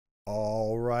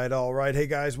All right. Hey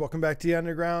guys, welcome back to the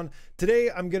Underground. Today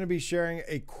I'm going to be sharing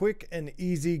a quick and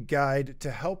easy guide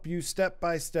to help you step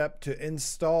by step to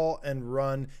install and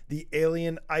run the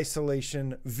Alien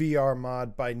Isolation VR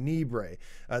mod by Nibre.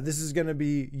 This is going to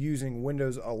be using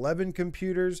Windows 11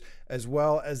 computers as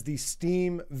well as the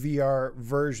Steam VR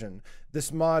version.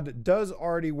 This mod does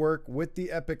already work with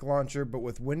the Epic launcher, but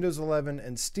with Windows 11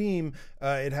 and Steam,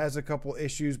 it has a couple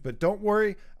issues, but don't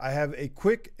worry, I have a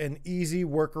quick and easy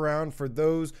workaround for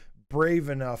those brave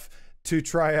enough to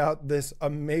try out this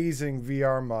amazing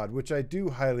VR mod, which I do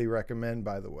highly recommend,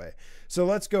 by the way. So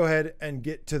let's go ahead and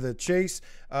get to the chase.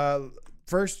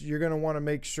 First, you're going to want to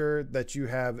make sure that you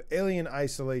have Alien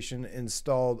Isolation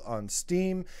installed on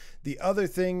Steam. The other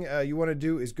thing you want to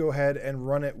do is go ahead and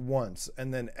run it once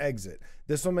and then exit.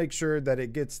 This will make sure that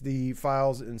it gets the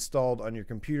files installed on your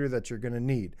computer that you're going to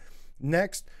need.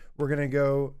 Next, we're going to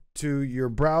go to your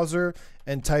browser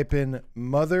and type in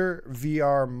Mother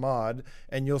VR Mod,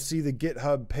 and you'll see the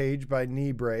GitHub page by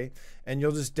Nibre, and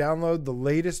you'll just download the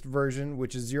latest version,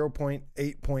 which is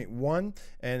 0.8.1,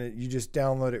 and you just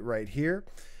download it right here.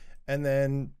 And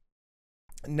then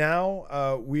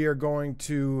now we are going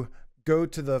to go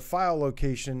to the file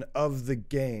location of the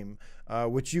game,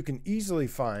 which you can easily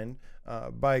find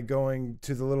by going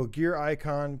to the little gear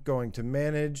icon, going to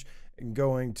Manage, and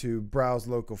going to Browse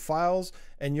Local Files,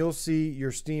 and you'll see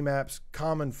your Steam Apps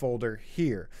Common folder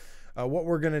here. What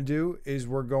we're going to do is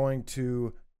we're going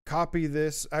to copy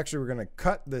this. Actually, we're going to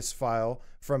cut this file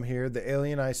from here, the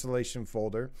Alien Isolation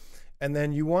folder, and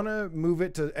then you want to move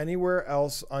it to anywhere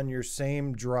else on your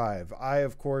same drive. I,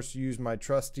 of course, use my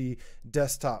trusty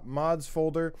Desktop Mods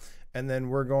folder, and then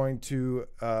we're going to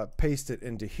paste it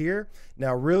into here.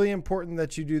 Now, really important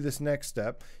that you do this next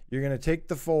step. You're going to take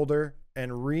the folder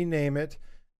and rename it,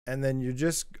 and then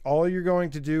all you're going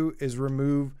to do is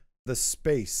remove the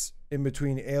space in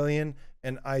between Alien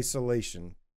and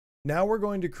Isolation. Now we're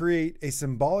going to create a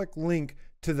symbolic link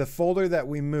to the folder that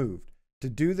we moved. To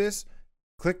do this,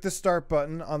 click the Start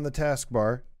button on the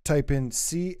taskbar, type in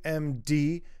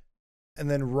CMD, and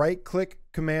then right-click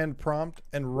Command Prompt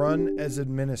and Run as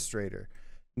Administrator.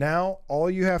 Now all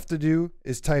you have to do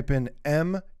is type in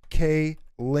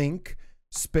mklink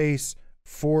space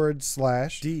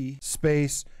 /d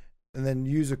space, and then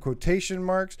use a quotation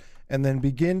marks, and then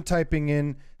begin typing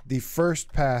in the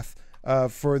first path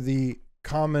for the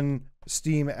common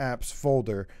Steam apps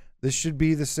folder. This should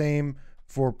be the same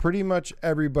for pretty much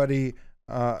everybody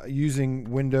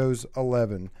using Windows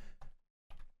 11.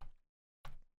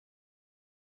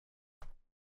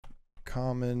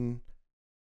 Common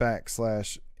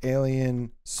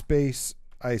 /alien space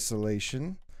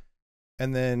isolation,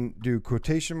 and then do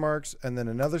quotation marks and then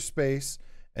another space,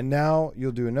 and now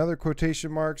you'll do another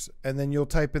quotation marks, and then you'll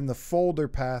type in the folder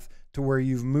path to where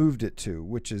you've moved it to,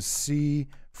 which is C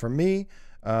for me,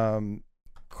 colon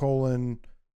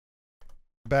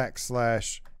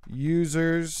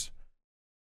 /users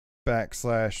 /the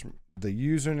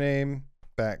username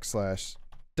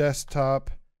 /desktop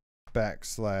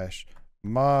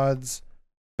 /mods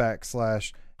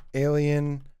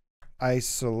 /alien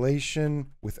isolation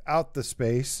without the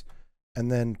space,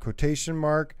 and then quotation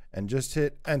mark, and just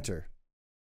hit enter.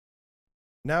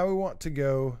 Now we want to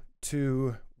go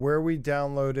to where we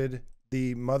downloaded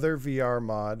the Mother VR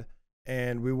mod,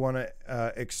 and we want to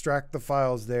extract the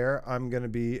files there. I'm going to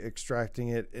be extracting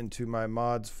it into my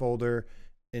mods folder,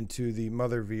 into the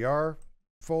Mother VR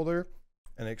folder,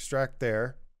 and extract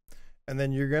there. And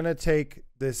then you're going to take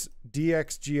this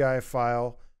DXGI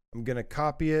file. I'm going to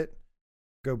copy it,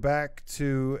 go back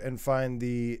to and find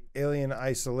the Alien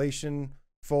Isolation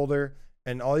folder,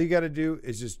 and all you got to do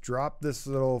is just drop this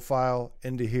little file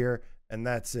into here, and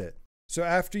that's it. So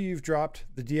after you've dropped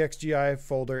the DXGI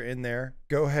folder in there,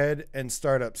 go ahead and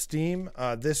start up Steam.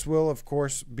 This will, of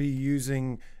course, be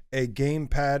using a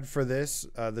gamepad for this.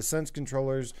 The Sense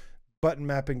controller's button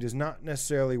mapping does not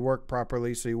necessarily work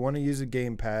properly, so you want to use a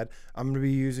gamepad. I'm going to be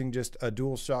using just a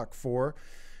DualShock 4.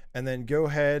 And then go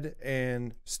ahead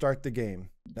and start the game.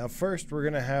 Now first we're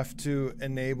going to have to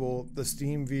enable the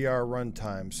Steam VR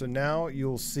Runtime. So now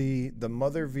you'll see the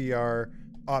Mother VR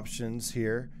options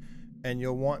here, and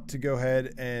you'll want to go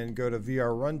ahead and go to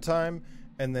VR Runtime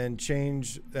and then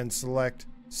change and select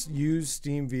Use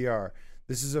Steam VR.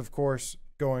 This is of course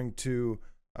going to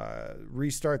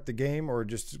restart the game or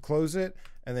just close it,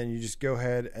 and then you just go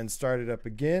ahead and start it up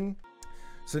again.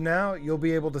 So now you'll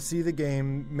be able to see the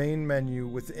game main menu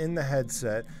within the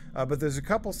headset, but there's a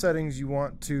couple settings you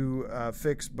want to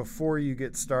fix before you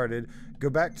get started. Go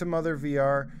back to Mother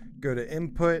VR, go to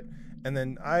Input, and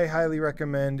then I highly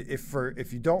recommend,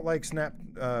 if you don't like snap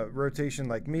rotation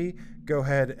like me, go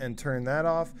ahead and turn that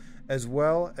off. as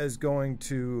well as going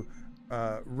to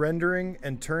rendering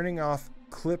and turning off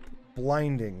clip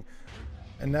blinding.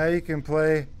 And now you can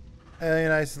play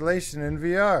Alien Isolation in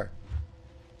VR.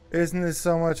 Isn't this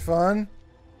so much fun?